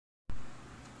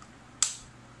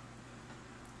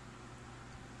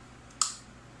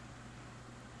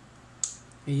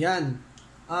Ayan.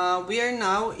 We are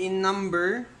now in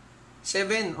number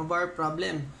 7 of our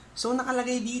problem. So,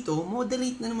 nakalagay dito,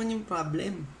 moderate na naman yung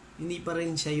problem. Hindi pa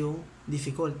rin siya yung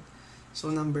difficult. So,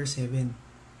 number 7.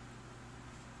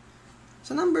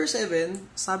 Sa number 7,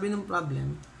 sabi ng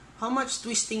problem, how much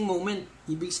twisting moment,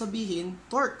 ibig sabihin,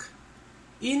 torque,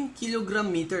 in kilogram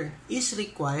meter is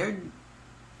required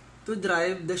to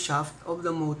drive the shaft of the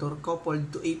motor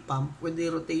coupled to a pump with a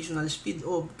rotational speed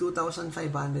of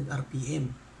 2,500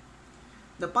 RPM.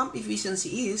 The pump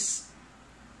efficiency is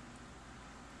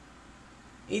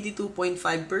 82.5%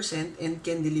 and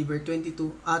can deliver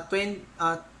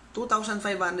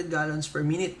 2,500 gallons per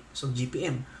minute, so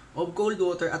GPM, of cold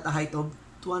water at a height of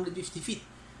 250 feet.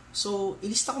 So,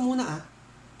 ilista ko muna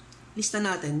Lista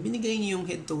natin, binigay niyo yung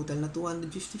head total na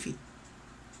 250 feet.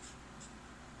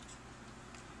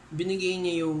 Binigay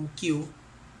niya yung Q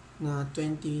na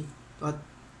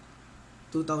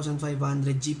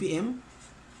 2,500 GPM.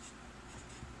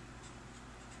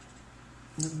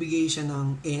 Nagbigay siya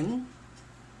ng N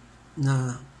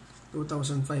na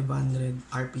 2,500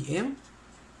 RPM.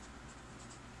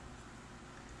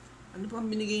 Ano pa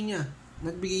ang binigay niya?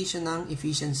 Nagbigay siya ng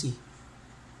efficiency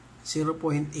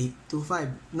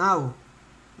 0.825. Now,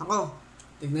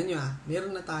 tignan nyo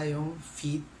meron na tayong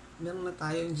feet, meron na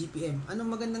tayong GPM.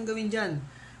 Anong magandang gawin dyan?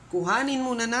 Kuhanin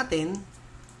muna natin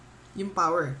yung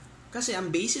power. Kasi ang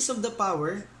basis of the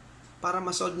power, para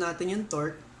ma-solve natin yung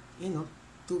torque, 2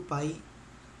 pi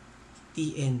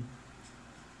Tn.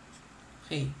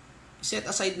 Okay. Set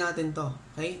aside natin to.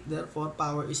 Okay? Therefore,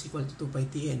 power is equal to 2 pi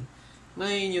Tn.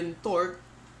 Ngayon, yung torque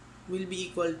will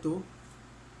be equal to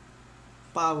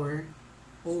power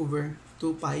over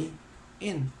 2 pi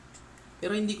N.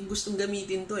 Pero hindi ko gustong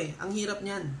gamitin to Ang hirap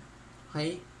niyan.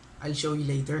 Okay? I'll show you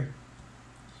later.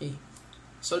 Okay.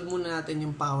 Solve muna natin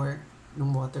yung power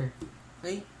ng water.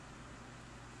 Okay?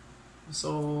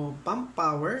 So, pump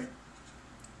power.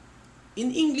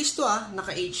 In English to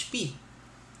naka HP.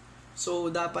 So,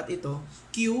 dapat ito,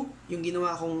 Q, yung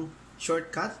ginawa kong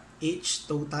shortcut, H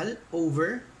total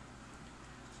over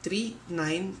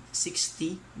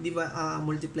 3,960,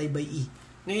 multiply by E.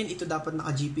 Ngayon, ito dapat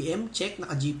naka-GPM. Check,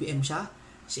 naka-GPM siya.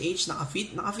 Si H,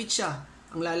 naka-fit. Naka-fit siya.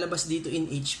 Ang lalabas dito in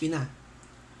HP na.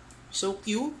 So,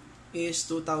 Q is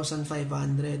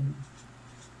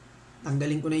 2,500.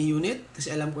 Tanggalin ko na yung unit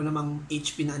kasi alam ko namang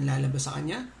HP na ang lalabas sa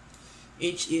kanya.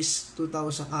 H is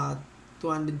 250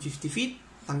 feet.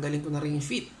 Tanggalin ko na rin yung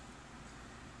feet.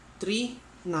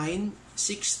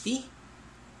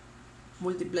 3,960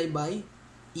 multiply by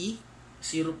E,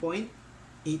 0.825.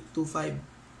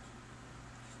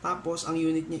 Tapos, ang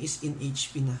unit niya is in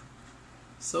HP na.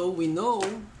 So, we know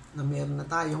na meron na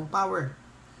tayong power.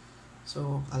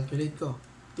 So, calculate ko.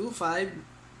 2,500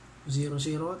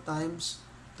 times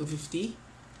 250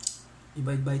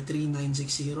 divide by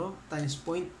 3,960 times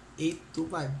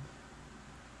 0.825.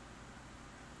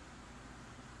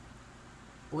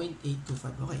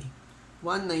 0.825. Okay.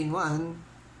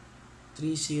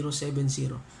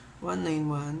 191.3070.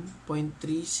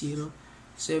 191.3070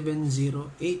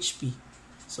 HP.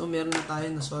 So, meron na tayo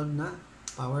na solve na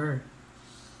power.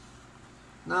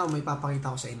 Now, may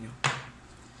papakita ko sa inyo.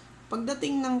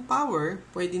 Pagdating ng power,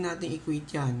 pwede natin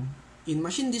equate yan. In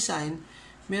machine design,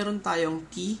 meron tayong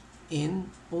Tn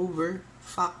over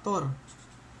factor.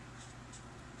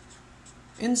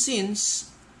 And since,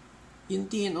 yung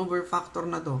Tn over factor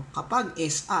na to, kapag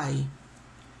SI,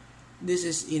 this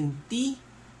is in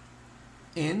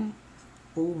Tn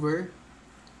over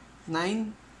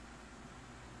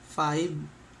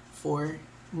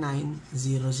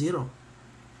 954,900.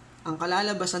 Ang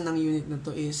kalalabasan ng unit na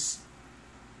to is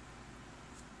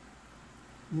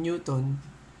Newton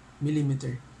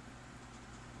millimeter.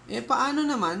 Paano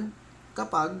naman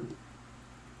kapag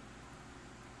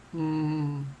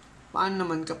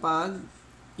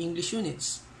English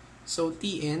units? So,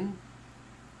 Tn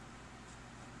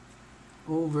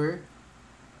over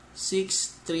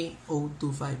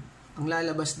 63025. Ang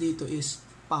lalabas dito is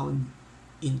pound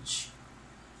inch.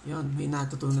 Yun, may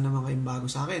natutunan naman kayong bago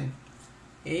sa akin.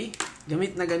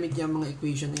 Gamit na gamit yung mga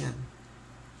equation na yan.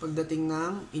 Pagdating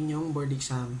ng inyong board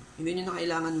exam, hindi nyo na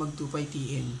kailangan mag 2 pi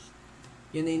Tn.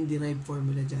 Yan na yung derived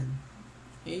formula dyan.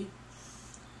 Okay?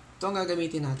 Ito ang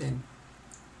gagamitin natin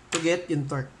to get yung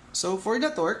torque. So, for the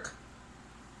torque,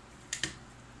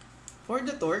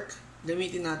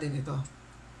 gamitin natin ito.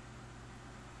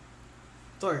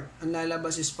 Torque, ang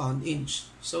lalabas is pound inch.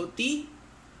 So, T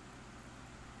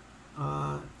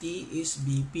is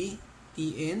BP,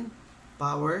 Tn,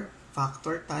 power,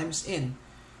 factor, times N.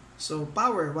 So,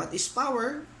 power, what is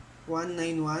power?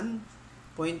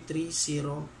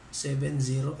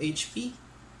 191.3070 HP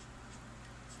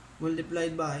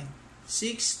multiplied by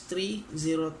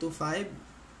 63025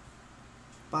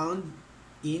 pound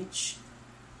inch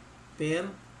per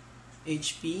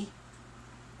HP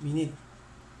minute.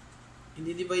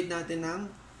 I-divide natin ng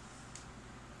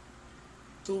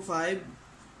 25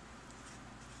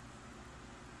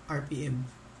 RPM.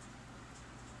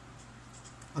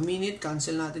 A minute,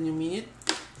 cancel natin yung minute.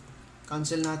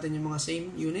 Cancel natin yung mga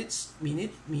same units.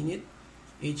 Minute, minute,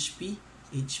 HP,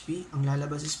 HP. Ang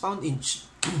lalabas is pound inch.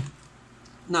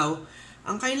 Now,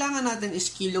 ang kailangan natin is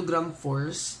kilogram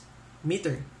force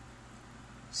meter.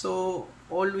 So,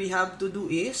 all we have to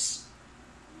do is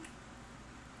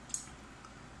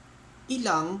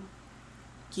ilang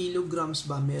kilograms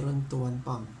ba meron to 1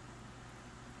 pound?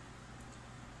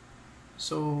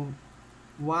 So,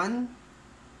 1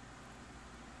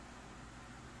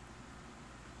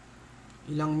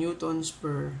 ilang newtons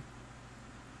per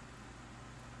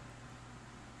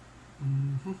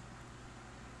 1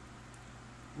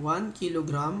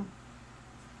 kilogram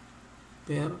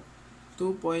per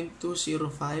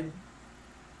 2.205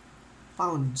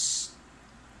 pounds.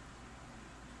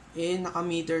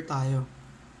 Naka-meter tayo.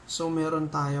 So, meron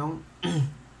tayong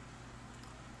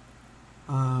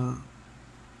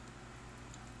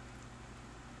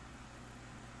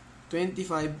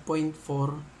 25.4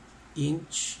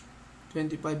 inch,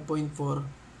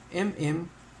 25.4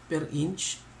 mm per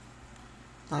inch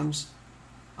times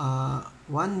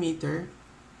 1 meter,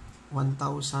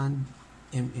 1,000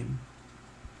 mm.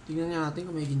 Tingnan nga natin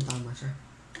kung may gintama siya.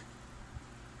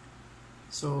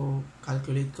 So,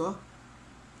 calculate ko.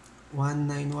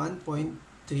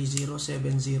 191.3070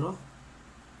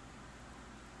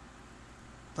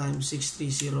 times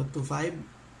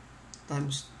 63025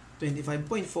 times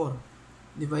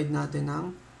 25.4. Divide natin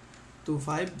ng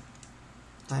 25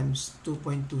 times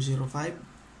 2.205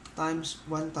 times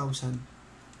 1,000.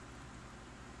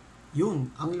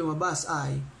 Yun, ang lumabas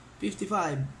ay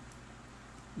 55.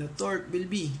 The torque will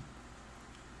be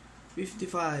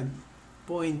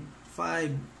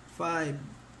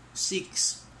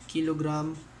 55.556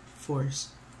 kilogram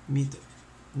force meter.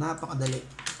 Napakadali.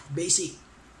 Basic.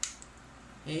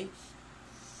 Okay?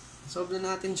 Solve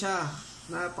na natin siya.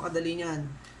 Napakadali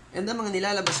niyan. And ang mga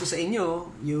nilalabas ko sa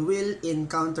inyo, you will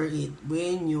encounter it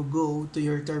when you go to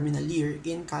your terminal year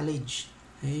in college.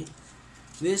 Okay?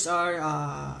 These are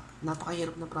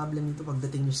napakahirap na problem nito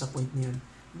pagdating nyo sa point na yun.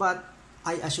 But,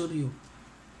 I assure you,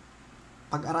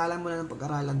 pag-aralan mo na ng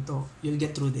pag-aralan to, you'll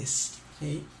get through this.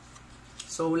 Okay?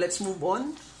 So, let's move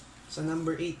on sa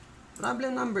number 8.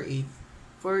 Problem number 8.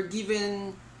 For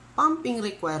given pumping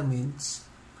requirements,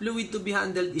 fluid to be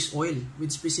handled is oil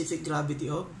with specific gravity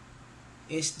of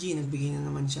SG. Nagbigay na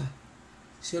naman siya.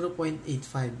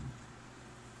 0.85.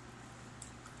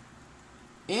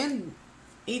 And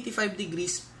 85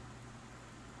 degrees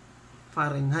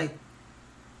Fahrenheit.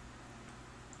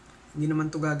 Hindi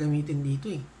naman to gagamitin dito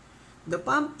eh. The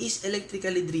pump is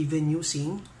electrically driven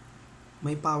using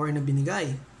may power na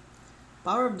binigay.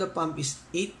 Power of the pump is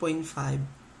 8.5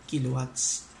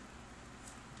 kilowatts.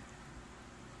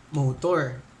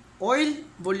 Motor. Oil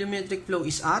volumetric flow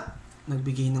is at,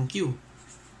 nagbigay ng Q.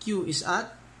 Q is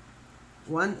at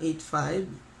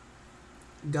 185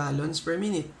 gallons per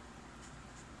minute.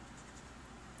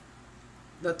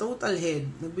 The total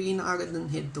head, nagbigay na agad ng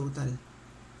head total.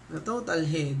 The total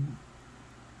head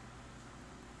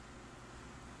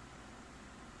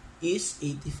is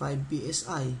 85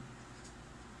 psi.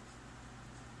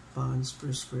 Pounds per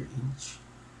square inch.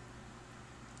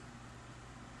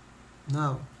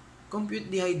 Now,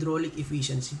 compute the hydraulic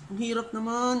efficiency. Ang hirap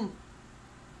naman.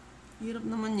 Hirap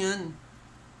naman yan.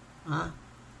 Ha?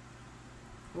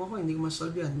 Okay, hindi ko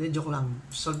ma-solve yan. Hindi, joke lang.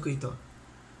 Solve ko ito.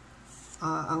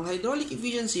 Ang hydraulic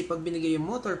efficiency, pag binigay yung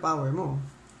motor power mo,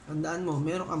 tandaan mo,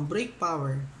 meron kang brake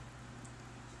power.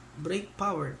 Brake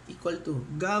power equal to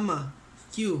gamma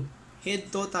Q, head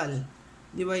total,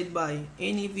 divide by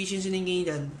any efficiency na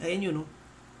ganyan. Ayan yun, no?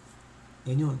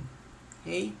 Ganyan.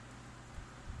 Okay?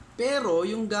 Pero,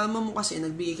 yung gamma mo kasi,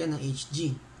 nagbigay ka ng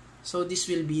Hg. So,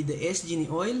 this will be the Sg ni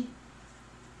oil,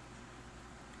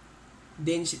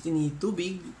 density ni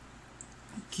tubig,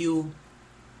 Q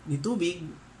ni tubig,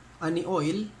 ni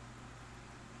oil,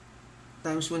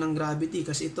 times mo ng gravity,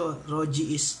 kasi ito, rho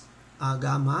g is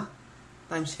gamma,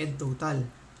 times head total.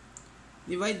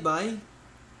 Divide by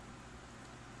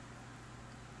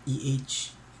EH.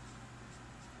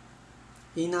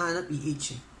 Hinahanap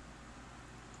EH eh.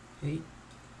 Okay?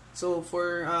 So,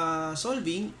 for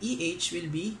solving, EH will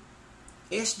be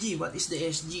SG. What is the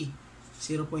SG?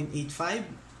 0.85,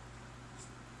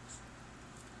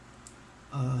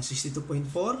 62.4.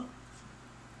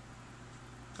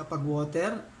 Kapag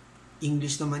water,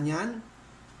 English naman yan,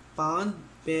 pound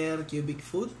per cubic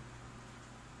foot.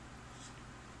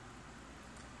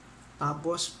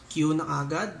 Tapos, Q na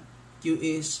agad. Q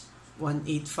is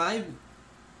 185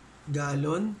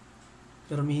 gallon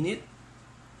per minute.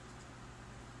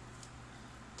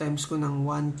 Times ko ng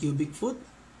 1 cubic foot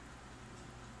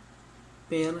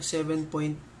per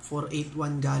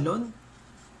 7.481 gallon.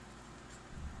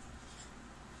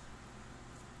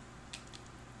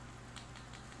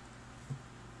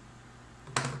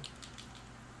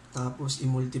 Tapos,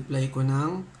 i-multiply ko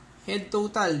ng head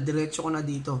total. Diretso ko na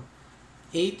dito.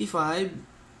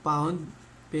 85 pound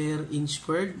per inch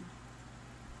squared.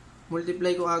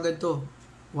 Multiply ko agad to.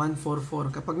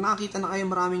 144. Kapag nakakita na kayo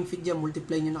maraming feet dyan,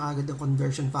 multiply nyo na agad ang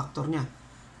conversion factor nya.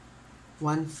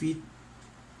 1 feet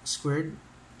squared.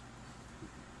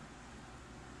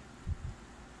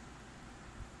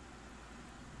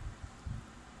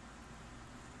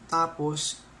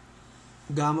 Tapos,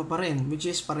 gamma pa rin, which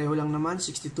is pareho lang naman,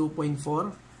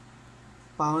 62.4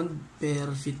 pound per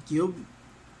feet cube.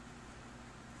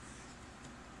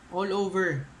 All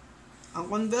over.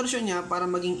 Ang conversion niya para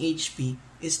maging HP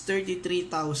is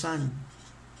 33,000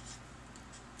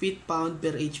 feet pound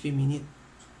per HP minute.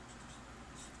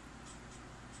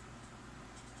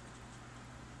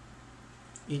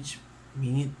 Each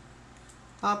minute.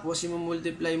 Tapos,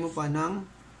 i-multiply mo pa ng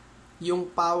yung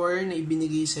power na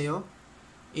ibinigay sa'yo,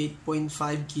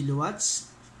 8.5 kilowatts.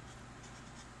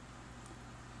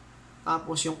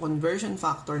 Tapos, yung conversion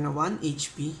factor na 1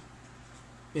 HP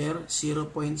per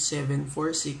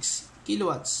 0.746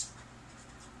 kilowatts.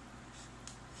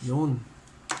 Yun.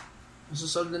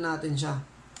 Masasolve na natin siya.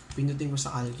 Pinutin ko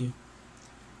sa calcu.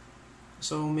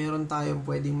 So, meron tayong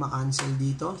pwedeng makancel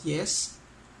dito. Yes.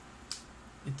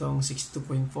 Itong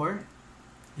 62.4.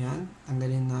 Yan.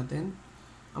 Tanggalin natin.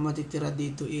 Ang matitira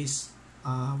dito is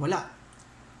wala.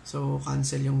 So,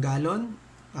 cancel yung gallon.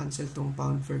 Cancel tong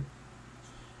pound per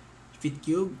feet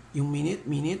cube. Yung minute.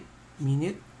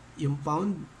 Yung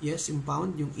pound. Yes, yung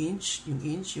pound. Yung inch. Yung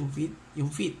feet.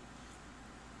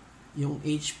 Yung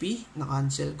HP,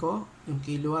 na-cancel ko. Yung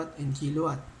kilowatt and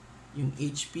kilowatt. Yung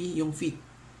HP, yung feet.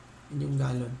 And yung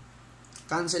gallon.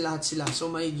 Cancel lahat sila.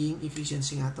 So, magiging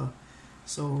efficiency nga to.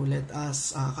 So, let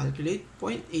us calculate.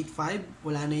 0.85.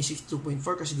 Wala na yung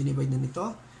 62.4 kasi dinivide na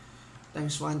nito.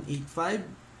 Times 185.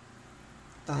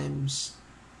 Times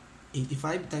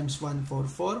 85 times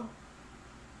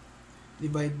 144.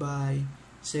 Divide by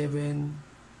 7.481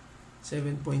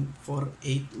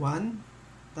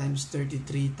 times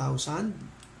 33,000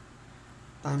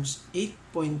 times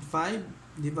 8.5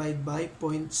 divide by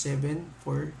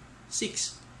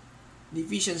 0.746. The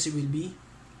efficiency will be,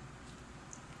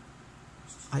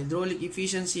 hydraulic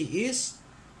efficiency is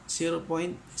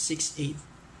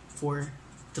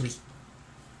 0.6843.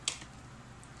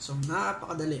 So,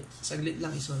 napakadali. Saglit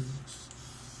lang isolve.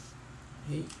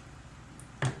 Okay.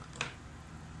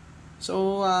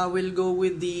 So, we'll go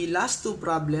with the last two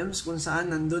problems kung saan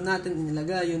nandun natin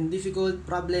inilagay yung difficult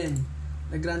problem,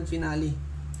 the grand finale.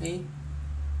 Okay?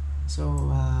 So,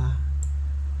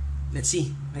 let's see.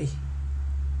 Okay.